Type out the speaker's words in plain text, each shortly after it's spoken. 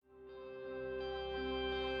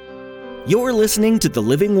You're listening to The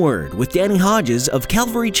Living Word with Danny Hodges of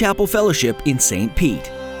Calvary Chapel Fellowship in St.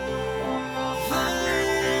 Pete.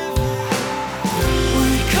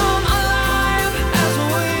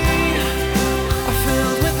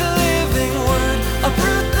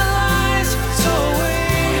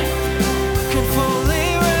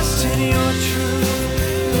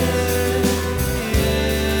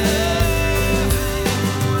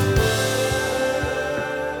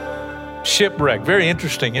 Shipwreck, very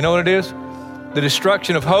interesting. You know what it is? The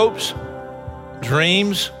destruction of hopes,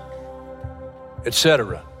 dreams,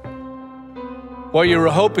 etc. What you were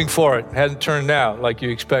hoping for it hadn't turned out like you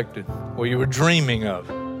expected, what you were dreaming of.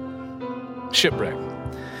 Shipwreck.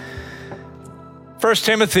 1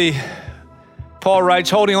 Timothy, Paul writes,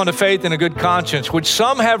 holding on to faith and a good conscience, which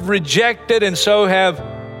some have rejected and so have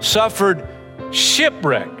suffered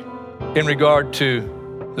shipwreck in regard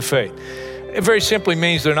to the faith. It very simply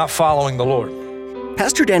means they're not following the Lord.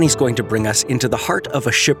 Pastor Danny's going to bring us into the heart of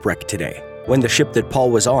a shipwreck today, when the ship that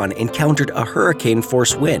Paul was on encountered a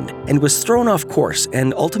hurricane-force wind and was thrown off course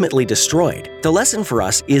and ultimately destroyed. The lesson for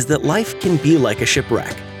us is that life can be like a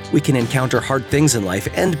shipwreck. We can encounter hard things in life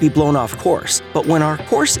and be blown off course, but when our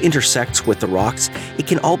course intersects with the rocks, it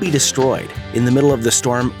can all be destroyed. In the middle of the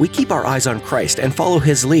storm, we keep our eyes on Christ and follow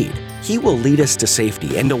His lead. He will lead us to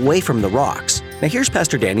safety and away from the rocks. Now here's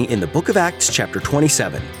Pastor Danny in the book of Acts, chapter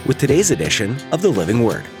 27, with today's edition of The Living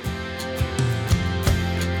Word.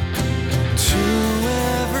 To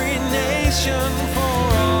every nation, for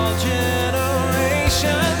all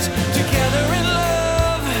generations, together in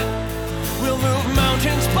love, we'll move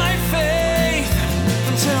mountains by faith,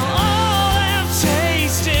 until all have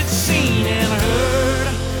tasted, seen, and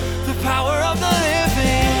heard the power of the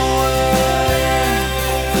living word.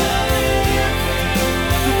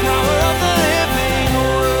 The power of the living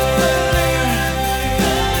word.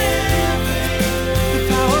 The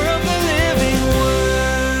power of the living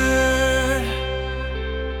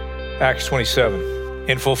word. Acts 27.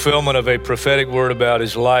 In fulfillment of a prophetic word about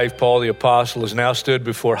his life, Paul the apostle has now stood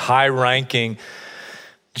before high-ranking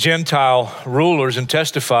Gentile rulers and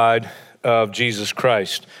testified of Jesus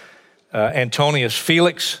Christ. Antonius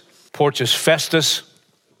Felix, Porcius Festus,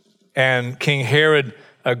 and King Herod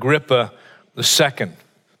Agrippa II.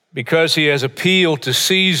 Because he has appealed to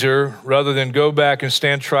Caesar rather than go back and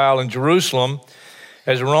stand trial in Jerusalem,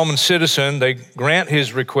 as a Roman citizen, they grant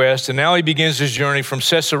his request, and now he begins his journey from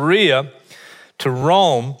Caesarea to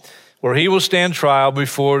Rome, where he will stand trial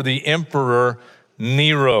before the Emperor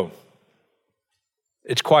Nero.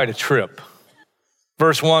 It's quite a trip.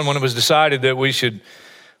 Verse 1, when it was decided that we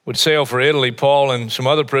would sail for Italy, Paul and some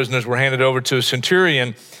other prisoners were handed over to a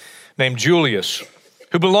centurion named Julius,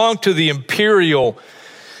 who belonged to the imperial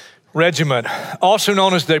regiment, also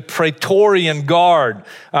known as the Praetorian Guard.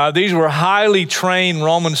 These were highly trained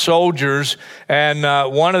Roman soldiers, and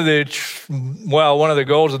one of the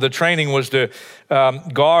goals of the training was to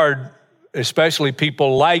guard especially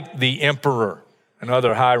people like the emperor and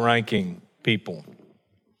other high-ranking people.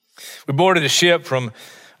 We boarded a ship from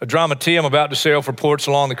Adramyttium about to sail for ports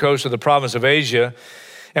along the coast of the province of Asia,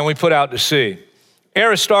 and we put out to sea.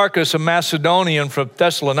 Aristarchus, a Macedonian from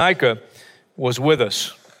Thessalonica, was with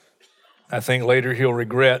us. I think later he'll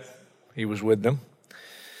regret he was with them.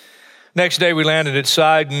 Next day we landed at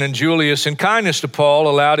Sidon, and Julius, in kindness to Paul,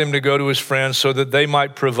 allowed him to go to his friends so that they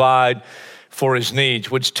might provide for his needs,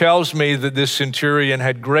 which tells me that this centurion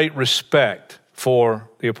had great respect for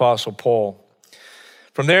the Apostle Paul.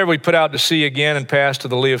 From there we put out to sea again and passed to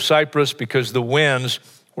the lee of Cyprus because the winds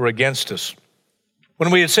were against us.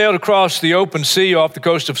 When we had sailed across the open sea off the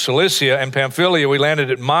coast of Cilicia and Pamphylia, we landed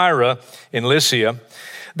at Myra in Lycia.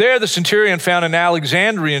 There, the centurion found an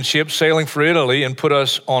Alexandrian ship sailing for Italy and put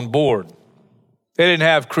us on board. They didn't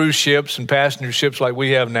have cruise ships and passenger ships like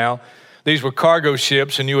we have now. These were cargo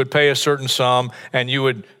ships, and you would pay a certain sum, and you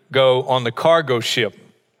would go on the cargo ship.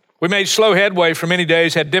 We made slow headway for many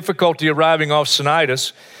days, had difficulty arriving off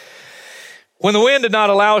Cnidus. When the wind did not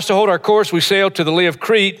allow us to hold our course, we sailed to the lee of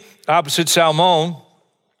Crete, opposite Salmone.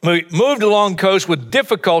 We moved along the coast with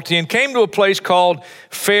difficulty and came to a place called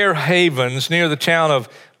Fair Havens near the town of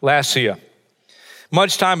Lasea.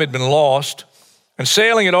 Much time had been lost, and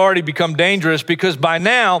sailing had already become dangerous because by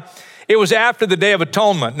now it was after the Day of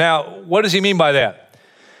Atonement. Now, what does he mean by that?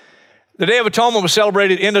 The Day of Atonement was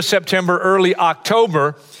celebrated end of September, early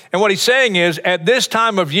October, and what he's saying is at this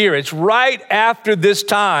time of year, it's right after this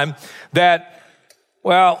time that,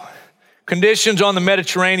 conditions on the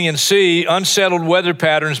Mediterranean Sea, unsettled weather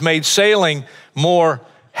patterns made sailing more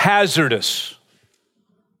hazardous.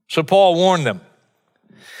 So Paul warned them.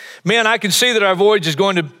 Men, I can see that our voyage is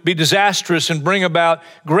going to be disastrous and bring about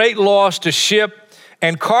great loss to ship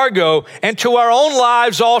and cargo, and to our own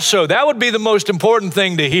lives also. That would be the most important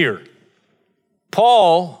thing to hear.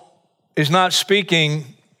 Paul is not speaking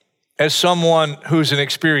as someone who's an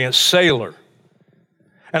experienced sailor.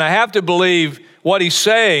 And I have to believe what he's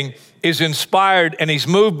saying is inspired and he's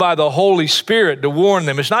moved by the Holy Spirit to warn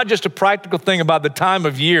them. It's not just a practical thing about the time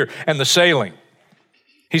of year and the sailing.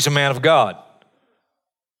 He's a man of God.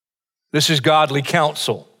 This is godly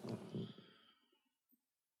counsel.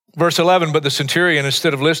 Verse 11, but the centurion,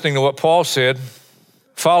 instead of listening to what Paul said,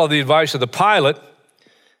 followed the advice of the pilot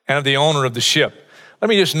and of the owner of the ship. Let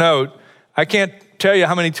me just note, I can't tell you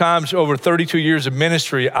how many times over 32 years of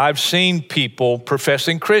ministry I've seen people,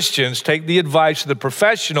 professing Christians, take the advice of the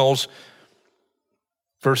professionals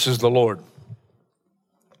versus the Lord.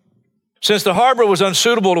 Since the harbor was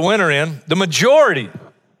unsuitable to winter in, the majority,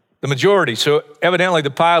 so evidently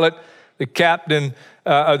the pilot, the captain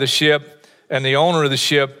of the ship, and the owner of the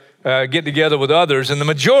ship get together with others, and the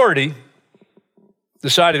majority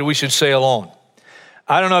decided we should sail on.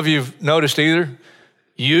 I don't know if you've noticed either.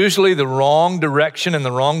 Usually the wrong direction and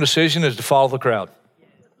the wrong decision is to follow the crowd.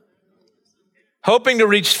 Hoping to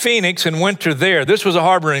reach Phoenix and winter there. This was a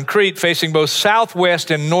harbor in Crete facing both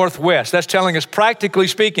southwest and northwest. That's telling us, practically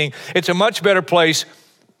speaking, it's a much better place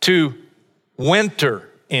to winter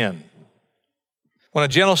in. When a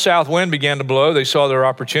gentle south wind began to blow, they saw their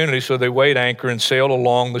opportunity, so they weighed anchor and sailed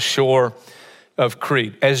along the shore of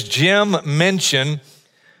Crete. As Jim mentioned,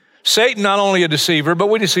 Satan not only a deceiver, but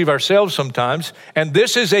we deceive ourselves sometimes, and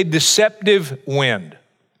this is a deceptive wind.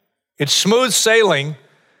 It's smooth sailing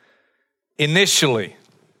initially.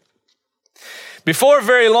 Before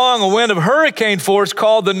very long, a wind of hurricane force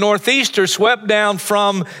called the northeaster swept down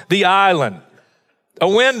from the island. A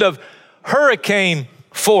wind of hurricane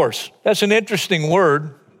force. That's an interesting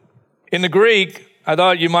word. In the Greek, I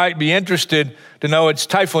thought you might be interested to know it's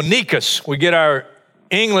typhonikos. We get our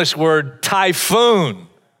English word typhoon.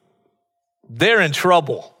 They're in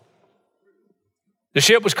trouble. The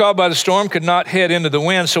ship was caught by the storm, could not head into the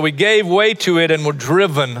wind, so we gave way to it and were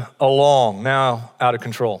driven along, now out of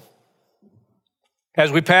control.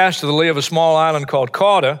 As we passed to the lee of a small island called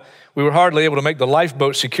Cauda, we were hardly able to make the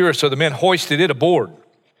lifeboat secure, so the men hoisted it aboard.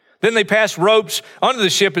 Then they passed ropes under the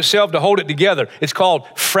ship itself to hold it together. It's called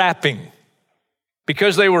frapping.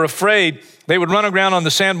 Because they were afraid they would run aground on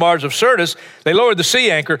the sandbars of Syrtis, they lowered the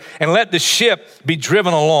sea anchor and let the ship be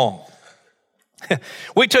driven along.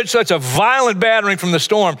 We took such a violent battering from the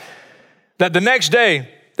storm that the next day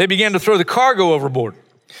they began to throw the cargo overboard.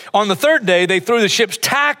 On the third day, they threw the ship's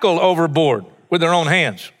tackle overboard with their own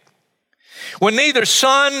hands. When neither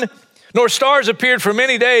sun nor stars appeared for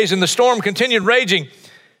many days and the storm continued raging,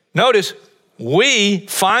 notice, we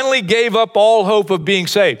finally gave up all hope of being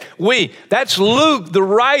saved. We, that's Luke, the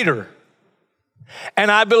writer.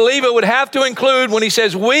 And I believe it would have to include, when he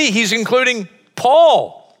says we, he's including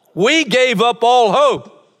Paul. We gave up all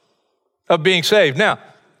hope of being saved. Now,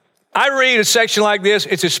 I read a section like this.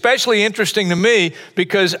 It's especially interesting to me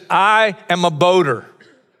because I am a boater.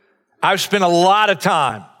 I've spent a lot of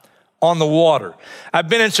time on the water. I've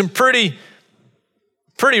been in some pretty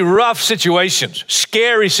rough situations,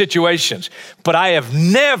 scary situations, but I have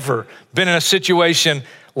never been in a situation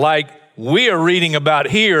like we are reading about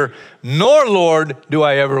here, nor, Lord, do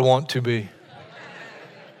I ever want to be.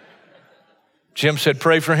 Jim said,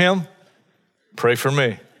 pray for him, pray for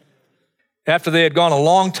me. After they had gone a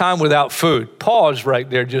long time without food, pause right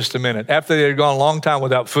there just a minute. After they had gone a long time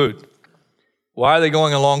without food. Why are they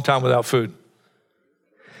going a long time without food?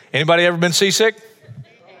 Anybody ever been seasick?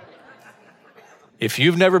 If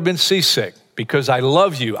you've never been seasick, because I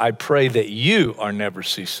love you, I pray that you are never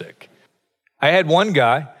seasick. I had one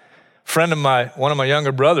guy, friend of one of my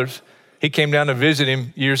younger brothers, he came down to visit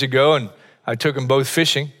him years ago and I took them both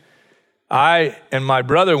fishing. I and my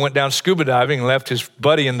brother went down scuba diving and left his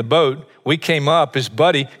buddy in the boat. We came up, his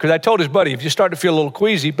buddy, because I told his buddy, if you start to feel a little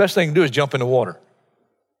queasy, best thing to do is jump in the water.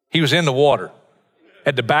 He was in the water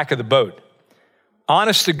at the back of the boat.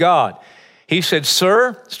 Honest to God, he said,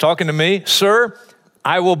 sir, he's talking to me, sir,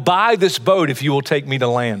 I will buy this boat if you will take me to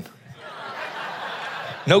land.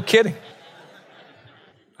 No kidding.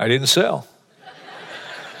 I didn't sell.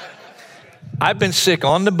 I've been sick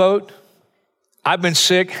on the boat. I've been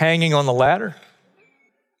sick hanging on the ladder.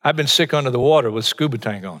 I've been sick under the water with scuba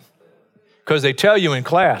tank on. Because they tell you in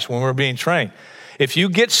class when we're being trained, if you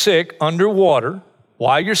get sick underwater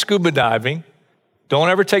while you're scuba diving, don't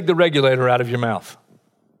ever take the regulator out of your mouth.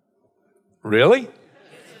 Really?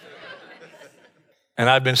 And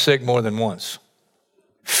I've been sick more than once.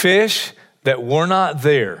 Fish that were not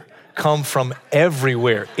there come from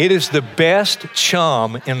everywhere. It is the best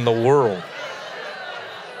chum in the world.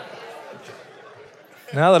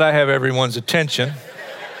 Now that I have everyone's attention,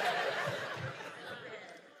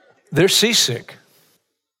 they're seasick.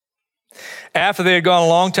 After they had gone a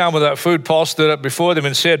long time without food, Paul stood up before them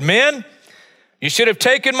and said, "Men, you should have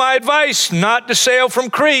taken my advice not to sail from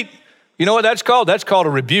Crete." You know what that's called? That's called a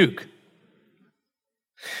rebuke.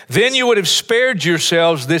 "Then you would have spared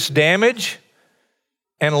yourselves this damage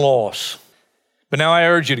and loss. But now I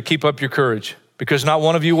urge you to keep up your courage, because not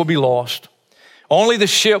one of you will be lost. Only the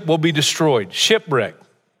ship will be destroyed, shipwreck,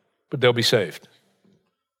 but they'll be saved.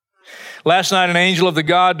 Last night, an angel of the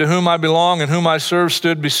God to whom I belong and whom I serve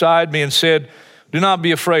stood beside me and said, 'Do not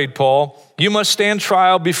be afraid, Paul. You must stand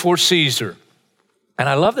trial before Caesar.'" And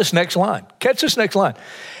I love this next line. Catch this next line.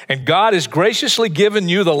 "And God has graciously given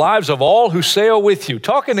you the lives of all who sail with you."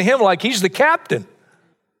 Talking to him like he's the captain.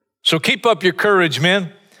 "So keep up your courage,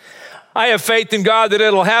 men. I have faith in God that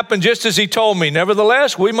it'll happen just as he told me.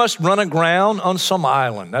 Nevertheless, we must run aground on some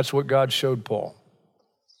island." That's what God showed Paul.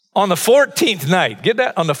 On the 14th night, get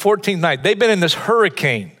that? On the 14th night, they've been in this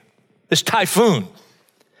hurricane, this typhoon,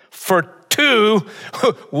 for 2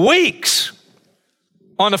 weeks.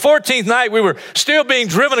 On the 14th night, we were still being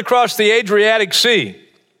driven across the Adriatic Sea.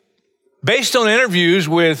 Based on interviews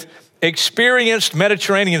with experienced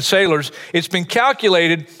Mediterranean sailors, it's been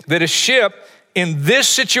calculated that a ship in this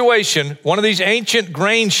situation, one of these ancient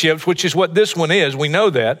grain ships, which is what this one is, we know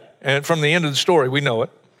that, and from the end of the story, we know it.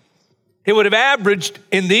 It would have averaged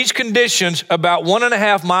in these conditions about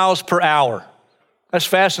 1.5 miles per hour. That's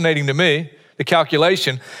fascinating to me, the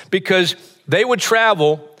calculation, because they would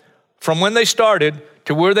travel from when they started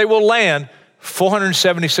to where they will land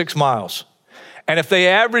 476 miles. And if they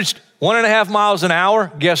averaged 1.5 miles an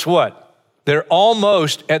hour, guess what? They're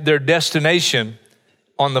almost at their destination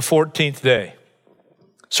on the 14th day.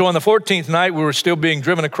 So on the 14th night, we were still being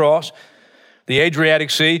driven across the Adriatic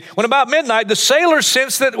Sea, when about midnight, the sailors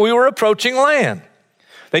sensed that we were approaching land.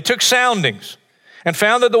 They took soundings and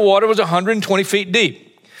found that the water was 120 feet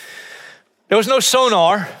deep. There was no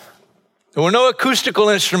sonar. There were no acoustical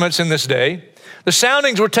instruments in this day. The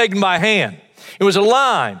soundings were taken by hand. It was a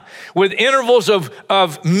line with intervals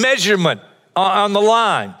of measurement on the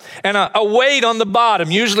line and a weight on the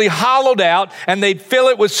bottom, usually hollowed out, and they'd fill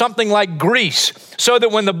it with something like grease so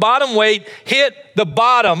that when the bottom weight hit the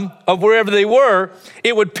bottom of wherever they were,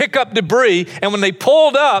 it would pick up debris. And when they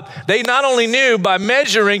pulled up, they not only knew by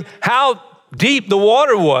measuring how deep the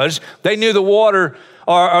water was, they knew the water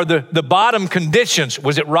or the bottom conditions.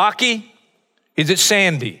 Was it rocky? Is it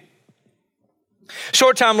sandy?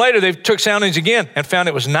 Short time later, they took soundings again and found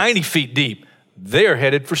it was 90 feet deep. They're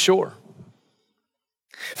headed for shore,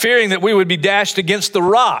 fearing that we would be dashed against the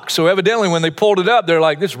rock. So evidently when they pulled it up, they're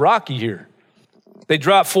like, "This rocky here." They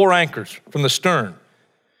dropped 4 anchors from the stern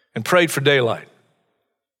and prayed for daylight.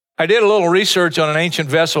 I did a little research on an ancient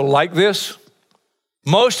vessel like this.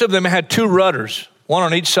 Most of them had 2 rudders, one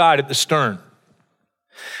on each side at the stern.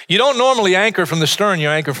 You don't normally anchor from the stern, you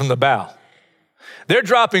anchor from the bow. They're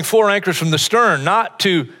dropping 4 anchors from the stern, not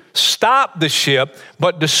to stop the ship,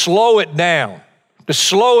 but to slow it down. To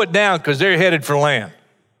slow it down because they're headed for land.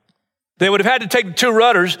 They would have had to take the 2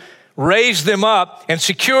 rudders, raise them up, and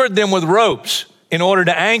secured them with ropes in order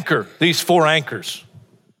to anchor these 4 anchors.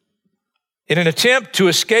 In an attempt to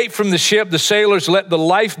escape from the ship, the sailors let the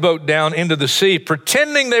lifeboat down into the sea,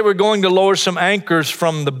 pretending they were going to lower some anchors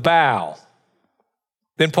from the bow.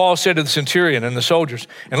 Then Paul said to the centurion and the soldiers,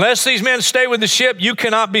 "Unless these men stay with the ship, you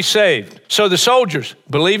cannot be saved." So the soldiers,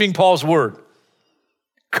 believing Paul's word,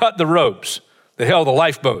 cut the ropes that held the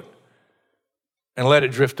lifeboat and let it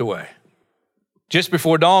drift away. Just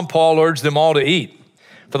before dawn, Paul urged them all to eat.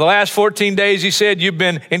 For the last 14 days, he said, you've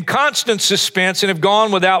been in constant suspense and have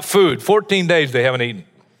gone without food. 14 days they haven't eaten.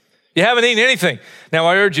 You haven't eaten anything. Now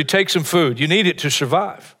I urge you, take some food. You need it to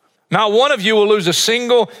survive. Not one of you will lose a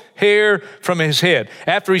single hair from his head.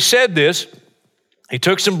 After he said this, he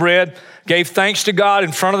took some bread, gave thanks to God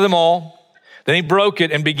in front of them all. Then he broke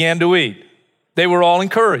it and began to eat. They were all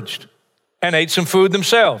encouraged and ate some food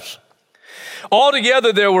themselves.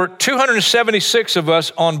 Altogether, there were 276 of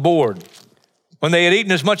us on board. When they had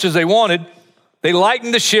eaten as much as they wanted, they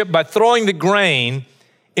lightened the ship by throwing the grain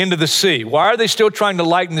into the sea. Why are they still trying to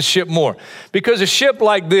lighten the ship more? Because a ship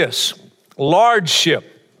like this, large ship,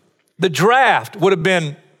 the draft would have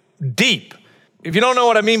been deep. If you don't know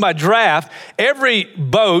what I mean by draft, every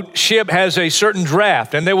boat ship has a certain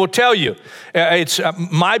draft, and they will tell you,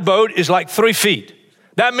 my boat is like 3 feet.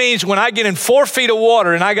 That means when I get in 4 feet of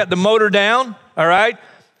water and I got the motor down, all right,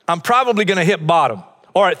 I'm probably going to hit bottom.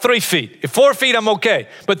 Or at 3 feet. At 4 feet, I'm okay.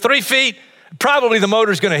 But 3 feet, probably the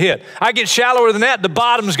motor's going to hit. I get shallower than that, the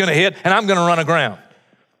bottom's going to hit, and I'm going to run aground.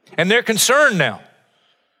 And they're concerned now.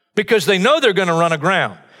 because they know they're going to run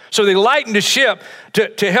aground. So they lighten the ship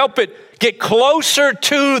to help it get closer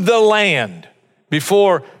to the land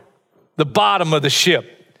before the bottom of the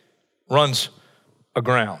ship runs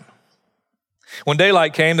aground. When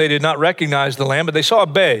daylight came, they did not recognize the land, but they saw a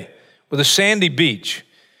bay with a sandy beach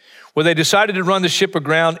where they decided to run the ship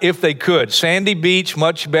aground if they could. Sandy beach,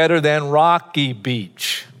 much better than rocky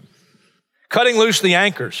beach. Cutting loose the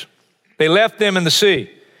anchors, they left them in the sea.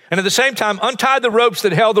 And at the same time, untied the ropes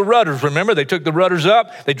that held the rudders. Remember, they took the rudders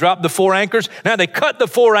up, they dropped the 4 anchors. Now they cut the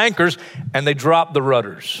 4 anchors and they dropped the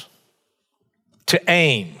rudders to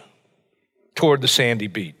aim toward the sandy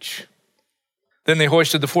beach. Then they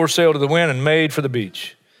hoisted the foresail to the wind and made for the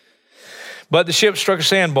beach. But the ship struck a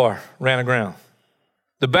sandbar, ran aground.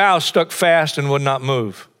 The bow stuck fast and would not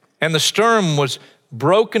move. And the stern was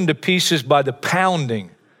broken to pieces by the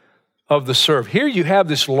pounding of the surf. Here you have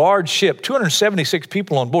this large ship, 276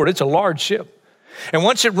 people on board. It's a large ship. And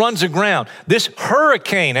once it runs aground, this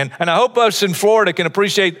hurricane, and I hope us in Florida can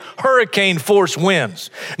appreciate hurricane force winds.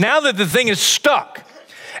 Now that the thing is stuck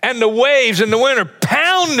and the waves in the wind are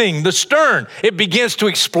pounding the stern, it begins to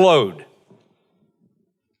explode.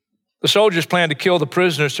 The soldiers planned to kill the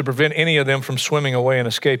prisoners to prevent any of them from swimming away and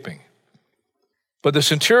escaping. But the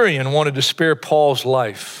centurion wanted to spare Paul's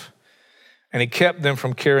life, and he kept them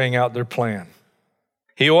from carrying out their plan.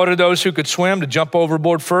 He ordered those who could swim to jump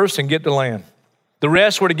overboard first and get to land. The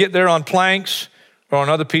rest were to get there on planks or on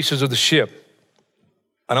other pieces of the ship.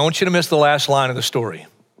 I don't want you to miss the last line of the story.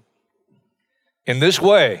 In this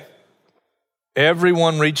way,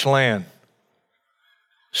 everyone reached land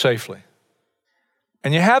safely.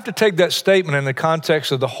 And you have to take that statement in the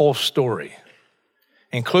context of the whole story,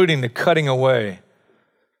 including the cutting away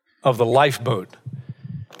of the lifeboat,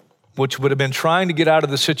 which would have been trying to get out of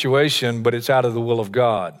the situation, but it's out of the will of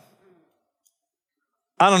God.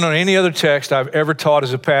 I don't know any other text I've ever taught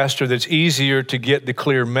as a pastor that's easier to get the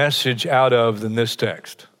clear message out of than this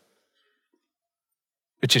text.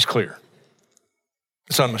 It's just clear.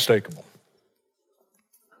 It's unmistakable.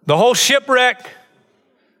 The whole shipwreck,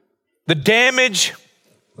 the damage,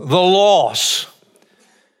 the loss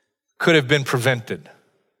could have been prevented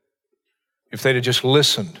if they'd have just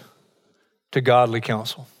listened to godly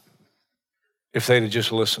counsel. If they'd have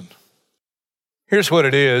just listened. Here's what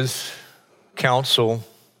it is: counsel.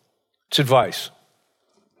 It's advice,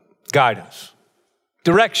 guidance,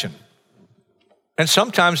 direction, and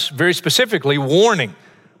sometimes very specifically warning.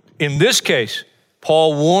 In this case,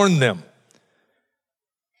 Paul warned them.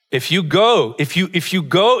 If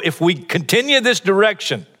we continue this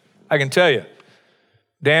direction, I can tell you,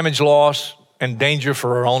 damage, loss, and danger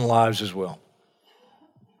for our own lives as well.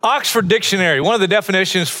 Oxford Dictionary, one of the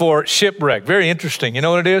definitions for shipwreck, very interesting. You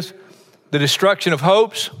know what it is? The destruction of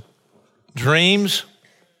hopes, dreams,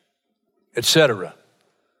 etc.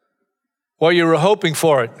 What you were hoping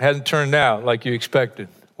for it hasn't turned out like you expected,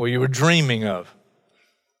 what you were dreaming of.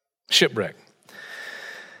 Shipwreck.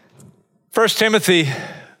 1 Timothy,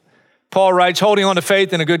 Paul writes, holding on to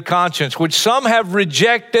faith and a good conscience, which some have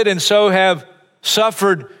rejected and so have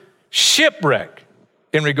suffered shipwreck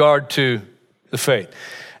in regard to the faith.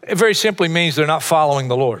 It very simply means they're not following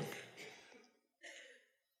the Lord.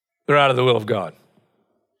 They're out of the will of God.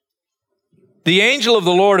 The angel of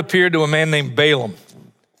the Lord appeared to a man named Balaam.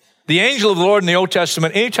 The angel of the Lord in the Old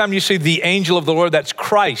Testament, anytime you see the angel of the Lord, that's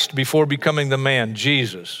Christ before becoming the man,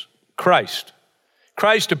 Jesus. Christ.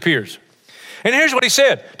 Christ appears. And here's what he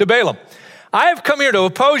said to Balaam. I have come here to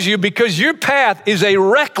oppose you because your path is a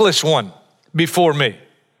reckless one before me. It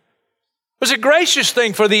was a gracious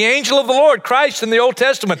thing for the angel of the Lord, Christ in the Old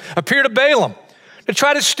Testament, appear to Balaam to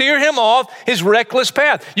try to steer him off his reckless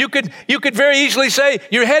path. You could very easily say,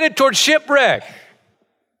 you're headed towards shipwreck.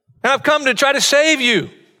 And I've come to try to save you,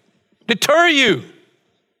 deter you.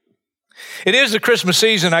 It is the Christmas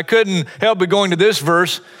season. I couldn't help but going to this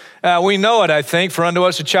verse. We know it, I think. For unto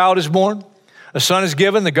us a child is born, a son is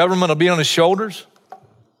given, the government will be on his shoulders.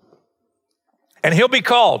 And he'll be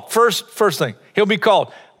called, first thing, he'll be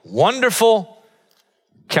called Wonderful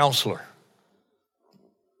Counselor.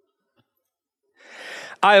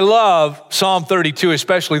 I love Psalm 32,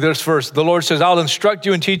 especially this verse. The Lord says, I'll instruct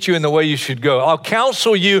you and teach you in the way you should go. I'll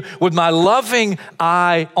counsel you with my loving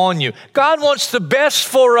eye on you. God wants the best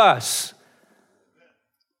for us.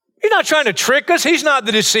 He's not trying to trick us. He's not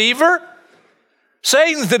the deceiver.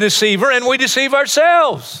 Satan's the deceiver, and we deceive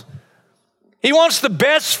ourselves. He wants the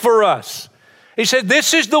best for us. He said,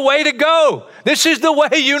 this is the way to go. This is the way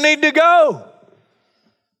you need to go.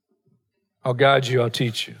 I'll guide you, I'll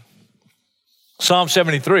teach you. Psalm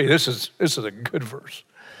 73, this is a good verse.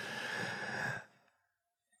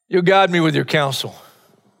 You'll guide me with your counsel,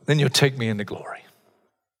 then you'll take me into glory.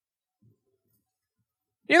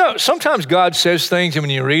 You know, sometimes God says things, and when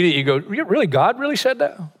you read it, you go, really, God really said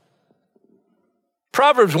that?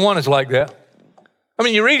 Proverbs 1 is like that. I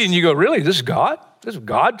mean, you read it and you go, really, this is God? This is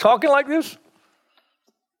God talking like this?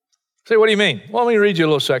 Say, what do you mean? Well, let me read you a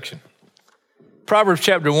little section. Proverbs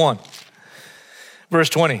chapter 1, verse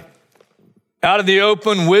 20. Out of the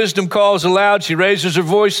open, wisdom calls aloud. She raises her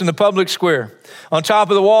voice in the public square. On top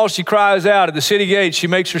of the wall, she cries out. At the city gate, she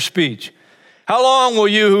makes her speech. How long will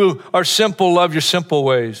you who are simple love your simple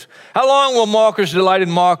ways? How long will mockers delight in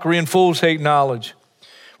mockery and fools hate knowledge?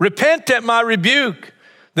 Repent at my rebuke.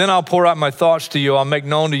 Then I'll pour out my thoughts to you. I'll make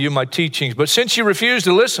known to you my teachings. But since you refuse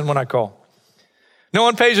to listen when I call, no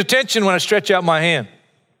one pays attention when I stretch out my hand.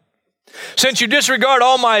 Since you disregard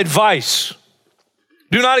all my advice,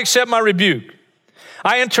 do not accept my rebuke.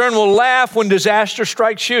 I in turn will laugh when disaster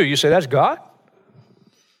strikes you. You say, that's God?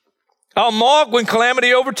 I'll mock when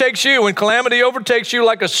calamity overtakes you. When calamity overtakes you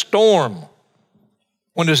like a storm.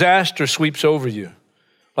 When disaster sweeps over you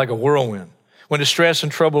like a whirlwind. When distress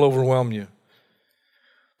and trouble overwhelm you.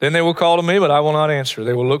 Then they will call to me, but I will not answer.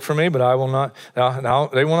 They will look for me, but I will not.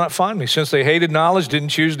 They will not find me. Since they hated knowledge, didn't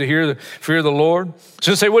choose to fear the Lord.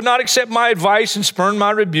 Since they would not accept my advice and spurn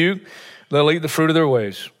my rebuke, they'll eat the fruit of their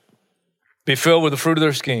ways. Be filled with the fruit of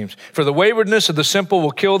their schemes. For the waywardness of the simple will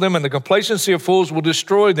kill them, and the complacency of fools will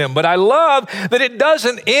destroy them. But I love that it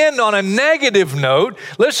doesn't end on a negative note.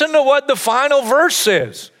 Listen to what the final verse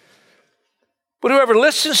says. But whoever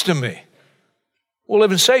listens to me will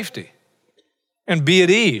live in safety and be at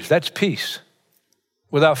ease. That's peace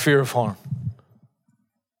without fear of harm.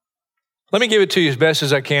 Let me give it to you as best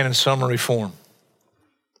as I can in summary form.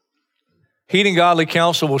 Heeding godly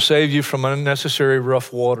counsel will save you from unnecessary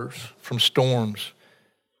rough waters, from storms,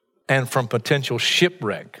 and from potential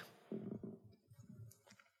shipwreck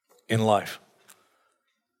in life.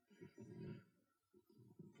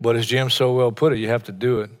 But as Jim so well put it, you have to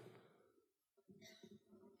do it.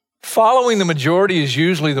 Following the majority is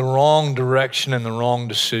usually the wrong direction and the wrong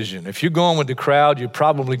decision. If you're going with the crowd, you're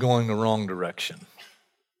probably going the wrong direction.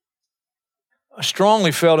 I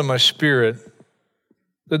strongly felt in my spirit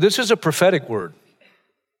that this is a prophetic word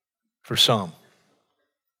for some.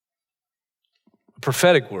 A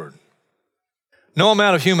prophetic word. No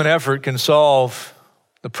amount of human effort can solve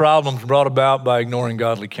the problems brought about by ignoring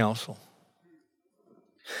godly counsel.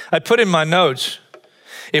 I put in my notes,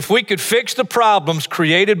 if we could fix the problems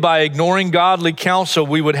created by ignoring godly counsel,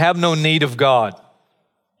 we would have no need of God.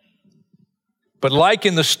 But like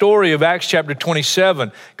in the story of Acts chapter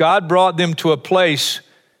 27, God brought them to a place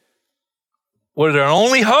where their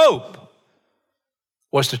only hope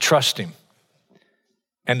was to trust Him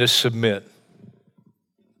and to submit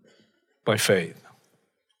by faith.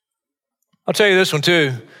 I'll tell you this one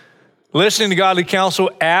too. Listening to godly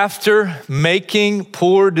counsel after making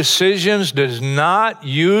poor decisions does not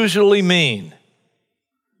usually mean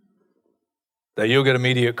that you'll get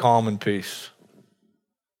immediate calm and peace.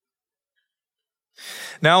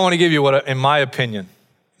 Now I want to give you what, in my opinion,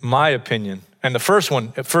 and the first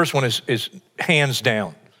one is hands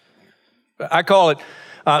down. I call it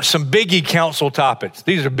some biggie counsel topics.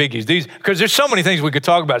 These are biggies. Because there's so many things we could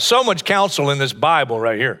talk about. So much counsel in this Bible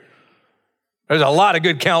right here. There's a lot of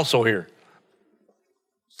good counsel here.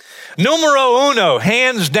 Numero uno,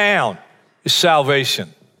 hands down, is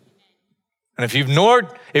salvation. And if you've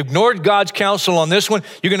ignored God's counsel on this one,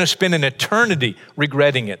 you're going to spend an eternity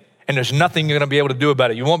regretting it. And there's nothing you're going to be able to do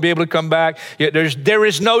about it. You won't be able to come back. There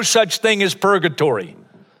is no such thing as purgatory.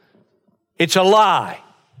 It's a lie.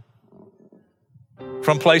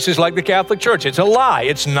 From places like the Catholic Church, it's a lie.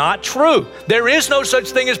 It's not true. There is no such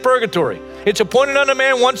thing as purgatory. It's appointed unto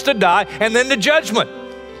man once to die, and then the judgment.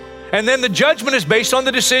 And then the judgment is based on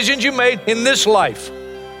the decisions you made in this life,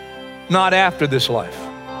 not after this life.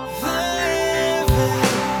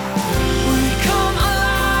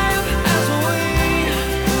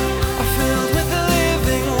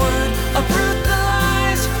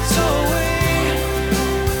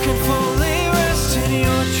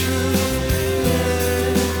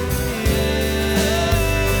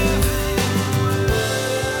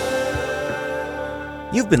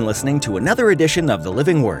 You've been listening to another edition of The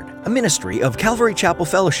Living Word, a ministry of Calvary Chapel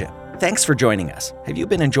Fellowship. Thanks for joining us. Have you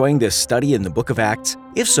been enjoying this study in the book of Acts?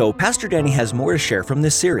 If so, Pastor Danny has more to share from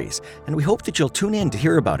this series, and we hope that you'll tune in to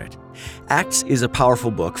hear about it. Acts is a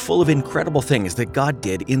powerful book full of incredible things that God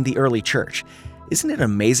did in the early church. Isn't it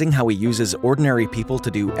amazing how He uses ordinary people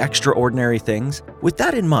to do extraordinary things? With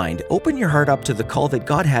that in mind, open your heart up to the call that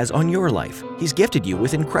God has on your life. He's gifted you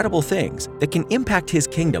with incredible things that can impact His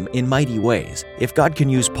kingdom in mighty ways. If God can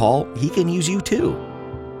use Paul, He can use you too.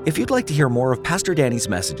 If you'd like to hear more of Pastor Danny's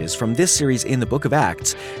messages from this series in the book of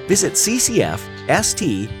Acts, visit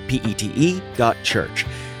ccfstpete.church.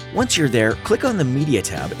 Once you're there, click on the Media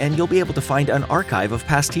tab and you'll be able to find an archive of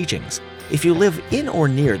past teachings. If you live in or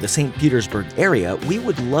near the St. Petersburg area, we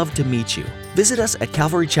would love to meet you. Visit us at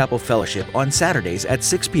Calvary Chapel Fellowship on Saturdays at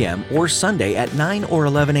 6 p.m. or Sunday at 9 or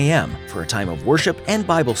 11 a.m. for a time of worship and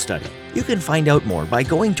Bible study. You can find out more by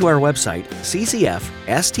going to our website,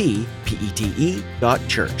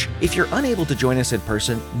 ccfstpete.church. If you're unable to join us in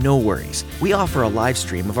person, no worries. We offer a live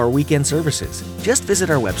stream of our weekend services. Just visit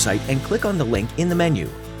our website and click on the link in the menu.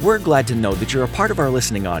 We're glad to know that you're a part of our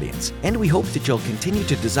listening audience, and we hope that you'll continue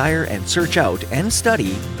to desire and search out and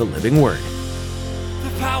study the living Word.